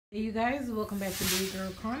Hey you guys, welcome back to Big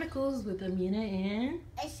Girl Chronicles with Amina and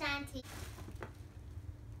Ashanti.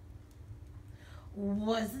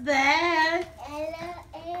 what's that?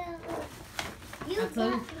 L.O.L.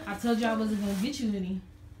 I told you I wasn't gonna get you any.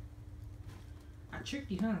 I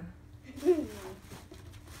tricked you, huh? You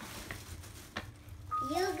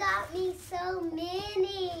got me so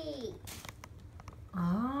many.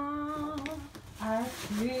 Oh, I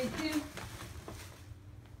tricked you.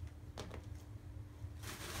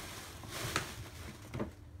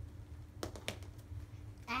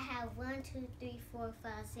 I have 1, 2, 3, 4,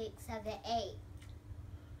 5, 6, 7, 8.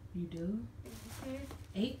 You do? Mm-hmm.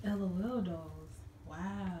 8 L.O.L dolls.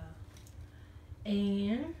 Wow.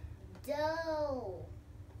 And Dough.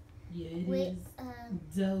 yeah, it With, is.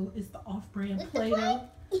 Dough. It's the off-brand with Play-Doh.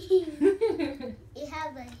 It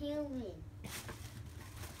has a human.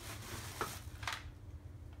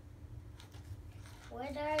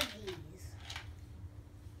 What are these?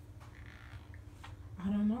 I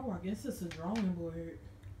don't know. I guess it's a drawing board.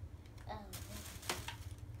 Oh.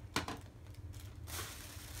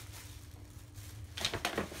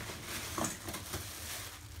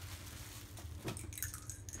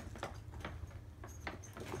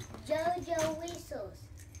 JoJo whistles.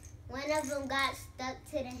 One of them got stuck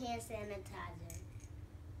to the hand sanitizer.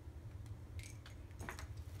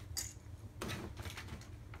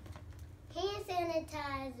 Hand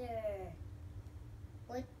sanitizer.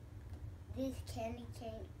 What this candy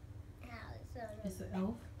came out. It's an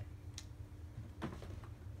elf.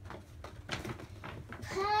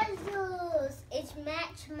 Puzzles. It's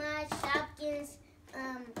Match My Shopkins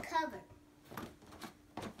cover.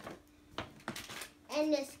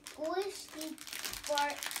 And the squishy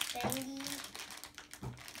fart thingy.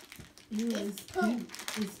 Ew, it's poop.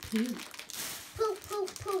 It's poop. Poop, poop,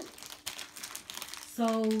 poop. So,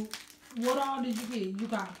 what all did you get? You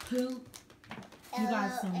got poop. You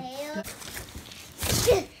got some.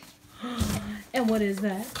 And what is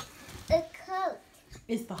that? A coat.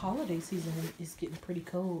 It's the holiday season. It's getting pretty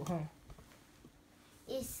cold, huh?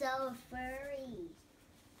 It's so furry.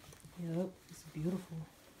 Yep, it's beautiful.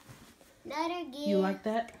 Another gift. You like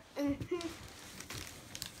that? Mm-hmm.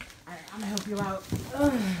 Alright, I'm gonna help you out.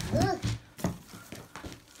 Ugh.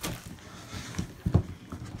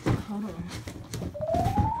 Hold on.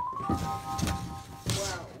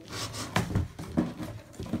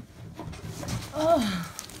 Whoa.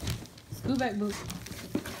 Scoot back, boo.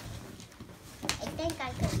 I think I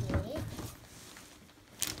could get it.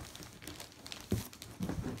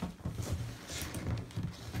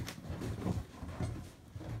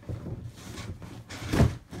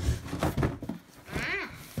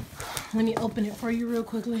 Let me open it for you real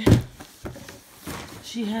quickly.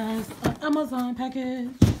 She has an Amazon package.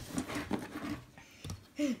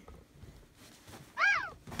 Here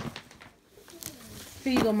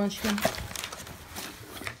you go, Munchkin.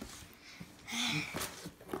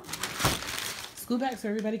 Scoot back so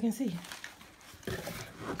everybody can see.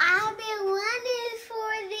 I've been wanting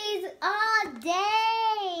for these all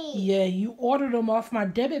day. Yeah, you ordered them off my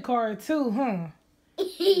debit card too, huh?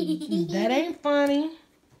 That ain't funny.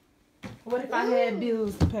 What if I had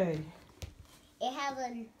bills to pay? It have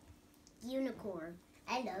a unicorn.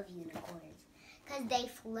 I love unicorns because they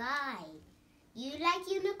fly. You like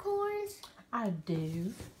unicorns? I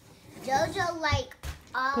do. JoJo like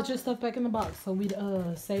all. Put your stuff back in the box so we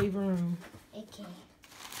save room. Okay.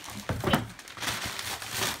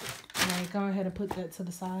 Alright, go ahead and put that to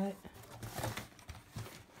the side.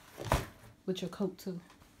 With your coat too.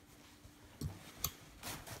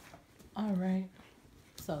 Alright.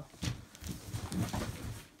 So.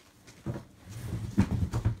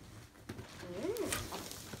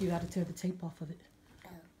 You gotta tear the tape off of it. Oh.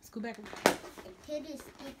 Let's go back. Tear the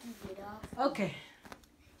sticky bit off. Okay.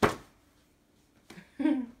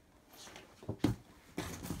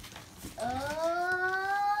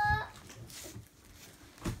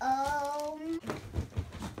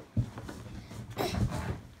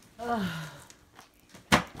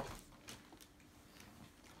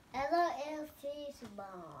 L.O.L. Fizz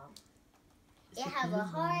Bomb. It have a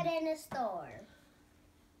heart and a star.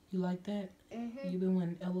 You like that? Mm-hmm. You've been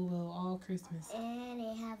wanting LOL all Christmas. And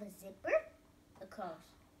it have a zipper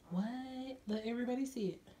across. What? Let everybody see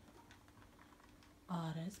it.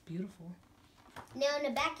 Oh, that's beautiful. Now in the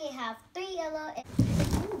back it have 3 LOL.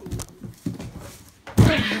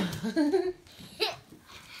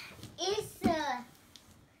 It's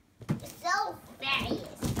so fast.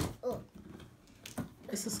 Ooh.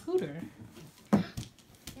 It's a scooter.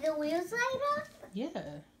 The wheels light up?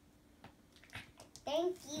 Yeah.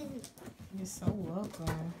 Thank you. You're so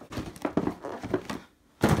welcome.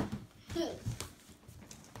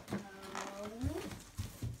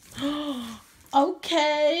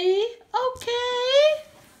 Okay.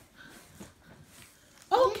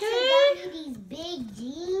 You got me these big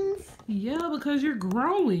jeans. Yeah, because you're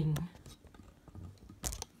growing.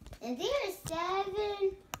 And there's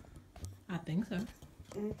 7. I think so.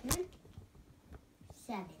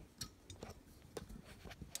 7.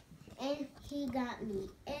 And he got me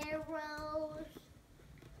arrows.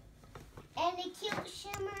 And a cute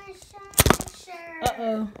shimmer shine shirt.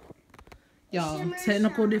 Uh-oh. Y'all, Shimmer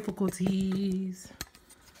technical shine. difficulties.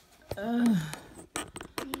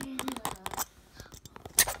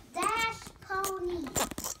 Dash pony.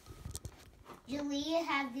 Julia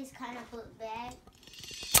have this kind of book bag.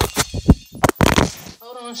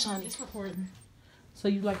 Hold on, Shawnee. It's recording. So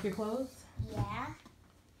you like your clothes? Yeah.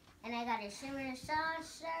 And I got a shimmer and shine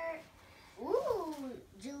shirt. Ooh,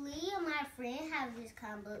 Julia, my friend, have this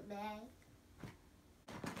kind of book bag.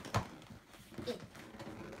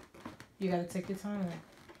 You gotta take your time.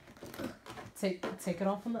 Take it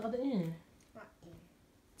off on the other end.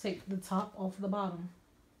 Take the top off the bottom.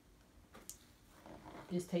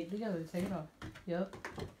 It's taped together. Take it off. Yep.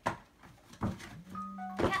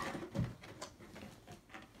 Yeah.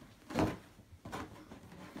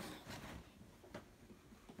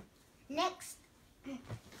 Next.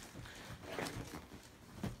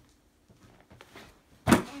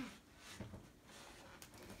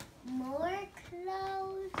 More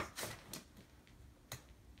clothes.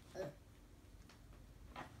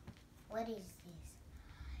 What is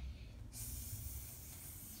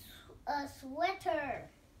this? A sweater.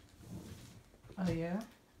 Oh yeah.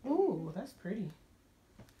 Ooh, that's pretty.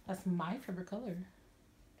 That's my favorite color.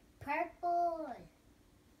 Purple.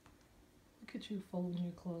 Look at you folding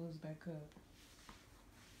your clothes back up.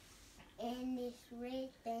 And this red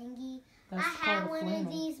thingy. That's I had called a one flannel.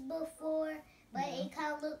 of these before, but Yeah. it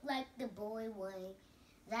kind of looked like the boy one.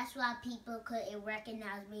 That's why people couldn't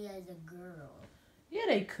recognize me as a girl. Yeah,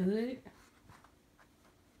 they could.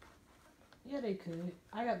 Yeah, they could.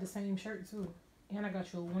 I got the same shirt too. And I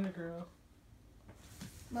got you a Wonder Girl.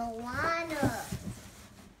 Moana.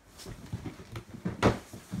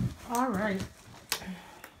 All right.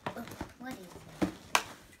 What is that?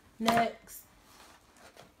 Next.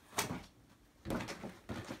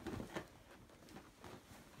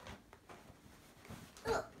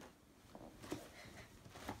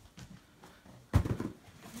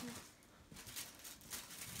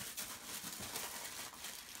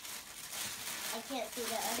 I can't see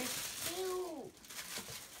the other shoe.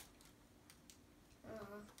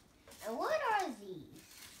 And what are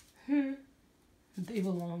these? They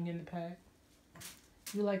belong in the pack.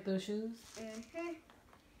 You like those shoes? Mm-hmm.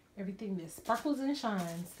 Everything that sparkles and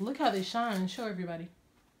shines. Look how they shine. Show everybody.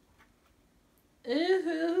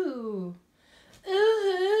 Ooh.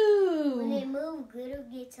 Ooh. When they move, glitter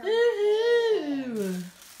gets on my Ooh.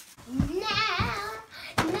 Now,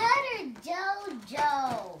 another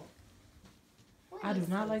JoJo. What I do is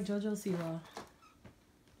not this? like JoJo Siwa.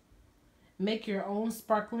 Make your own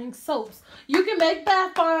sparkling soaps. You can make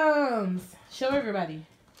bath bombs. Show everybody.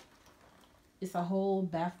 It's a whole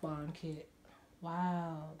bath bomb kit.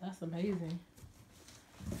 Wow, that's amazing.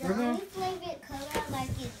 The We're gonna- only favorite color I like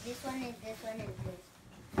is this one and this one and this.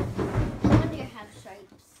 I wonder have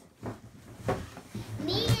stripes.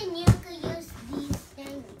 Me and you could use these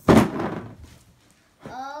things.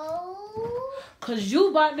 Oh, Cause you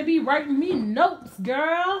about to be writing me notes,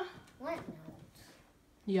 girl. what notes?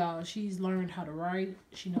 Y'all, she's learned how to write.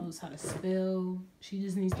 She knows how to spell. She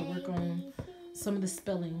just needs to work on some of the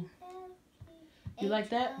spelling. You like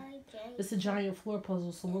that? It's a giant floor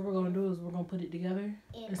puzzle, so what we're gonna do is we're gonna put it together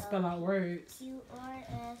and spell out words.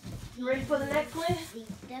 QRS. You ready for the next one? Z,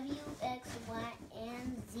 W, X, Y,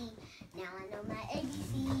 and Z. Now I know my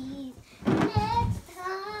ABCs. Next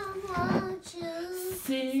time, won't you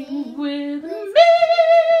Sing with me.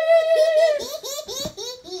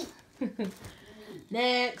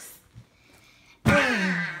 Next.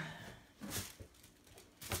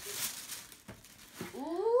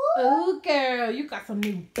 Oh, girl, you got some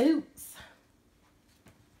new boots.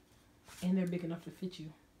 And they're big enough to fit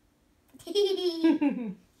you.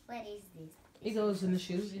 What is this? It goes in the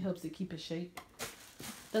shoes. It helps it keep its shape.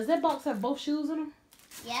 Does that box have both shoes in them?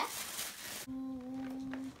 Yeah.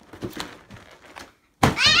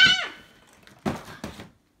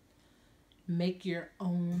 Make your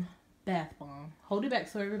own bath bomb. Hold it back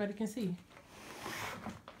so everybody can see.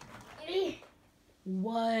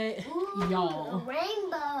 What? Ooh, Y'all. a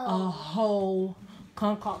rainbow. A whole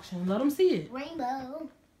concoction. Let them see it. Rainbow.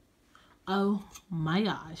 Oh my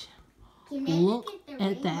gosh. Can they Look get the at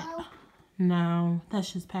rainbow? that. No,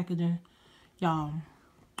 that's just packaging. Y'all.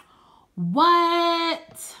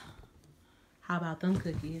 What? How about them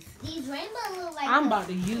cookies? These rainbow look like. I'm about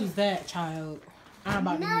to use that, child. I'm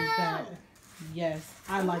about to use that. Yes,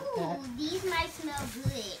 I like that. These might smell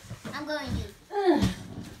good. I'm going to use.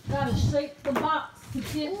 Gotta shake the box to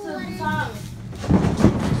get to the top.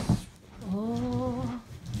 Oh.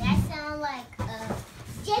 That sounds like a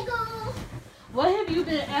jiggle. What have you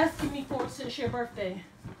been asking me for since your birthday?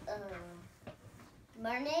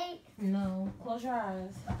 Mermaid? No. Close your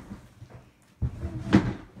eyes.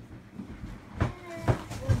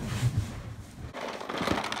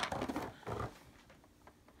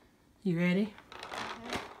 You ready?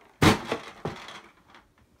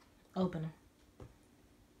 Open them.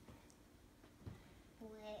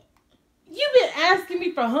 What? You've been asking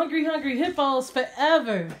me for hungry hippos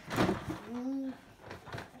forever.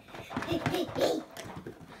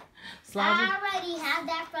 I already have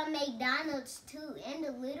that from McDonald's too, and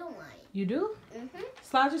the little one. You do? Mhm.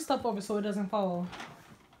 Slide your stuff over so it doesn't fall.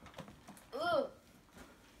 Ooh.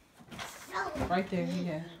 Right there,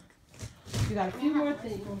 yeah. You got a few more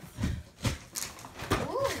things.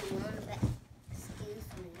 Ooh, excuse me.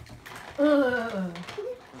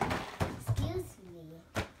 Excuse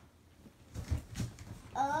me.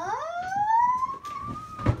 Oh.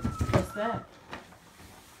 What's that?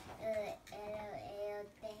 L.O.L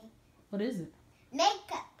thing. What is it?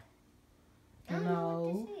 Makeup. I don't know No.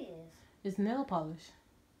 what this is. It's nail polish.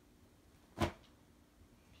 And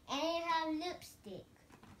it has lipstick.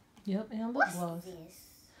 Yep, and lip What's gloss. this?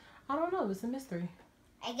 I don't know. It's a mystery.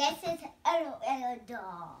 I guess it's L.O.L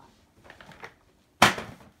doll.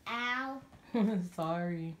 Ow.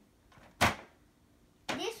 Sorry.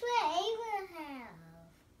 This what Ava have.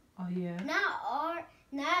 Oh, yeah.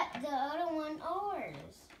 Not the other one,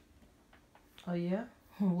 ours. Oh, yeah?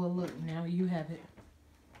 Well, look. Now you have it.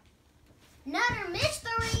 Another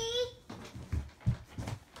mystery.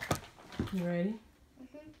 You ready?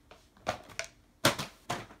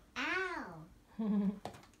 Ow.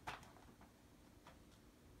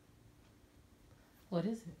 What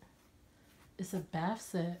is it? It's a bath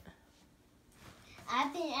set.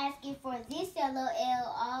 I've been asking for this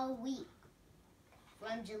L.O.L all week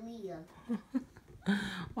from Jalea.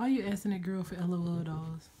 Why are you asking that girl for L.O.L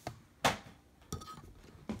dolls?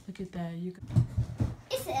 Look at that. You can...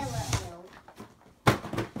 It's L.O.L.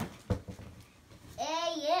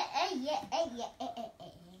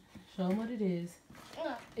 Show them what it is.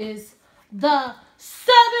 Yeah. It's the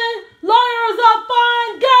 7 Layers of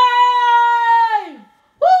Fun game!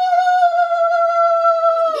 Woo!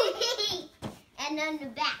 And on the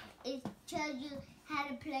back, it tells you how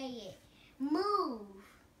to play it. Move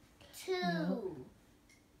to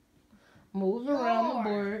Move around the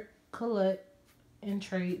board, collect, and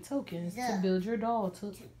trade tokens to The. build your doll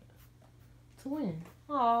to win.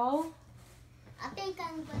 Aww. I think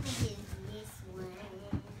I'm gonna use this one.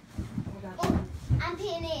 Oh, I'm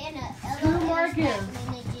putting it in a Two more L.O.L stack gifts.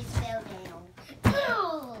 and it just fell down.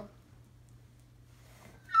 Oh.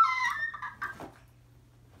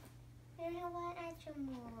 And I want extra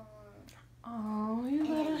more. Oh,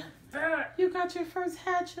 you got your first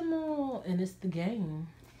Hatchimal, and it's the game.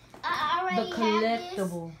 I The already have this.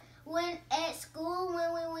 collectible. When at school,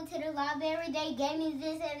 when we went to the library, they gave me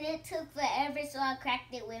this and it took forever, so I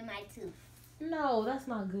cracked it with my tooth. No, that's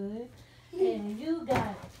not good. And you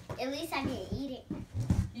got At least I can eat it.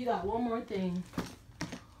 You got one more thing.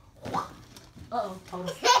 Uh-oh. Hold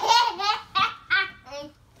on.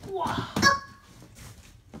 Wow.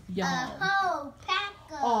 A Y'all. whole pack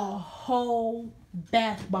A of whole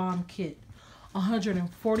bath bomb kit.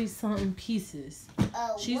 140 something pieces.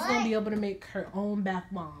 She's what? gonna be able to make her own bath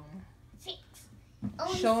bomb. 6.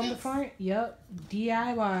 Only Show them the 6. front. Yep.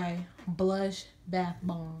 DIY blush bath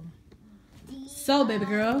bomb. So, baby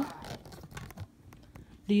girl,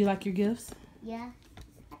 do you like your gifts? Yeah.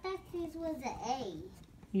 I thought this was an A.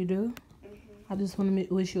 You do? I just want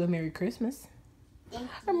to wish you a Merry Christmas. Thank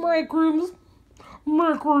A you. Merry Christmas.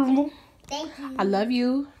 Merry Christmas. Thank you. I love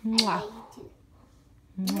you. I Mwah. love you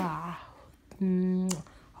too. Mwah. Mwah.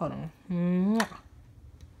 Hold on. Mwah.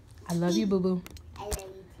 I love you, boo-boo. I love you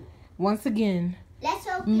too. Once again, Let's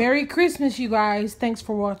open. Merry Christmas, you guys. Thanks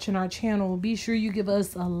for watching our channel. Be sure you give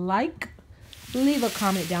us a like, leave a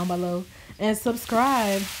comment down below, and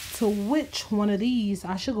subscribe to which one of these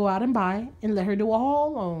I should go out and buy and let her do a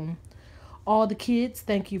haul on. All the kids,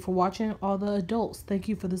 thank you for watching. All the adults, thank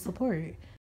you for the support.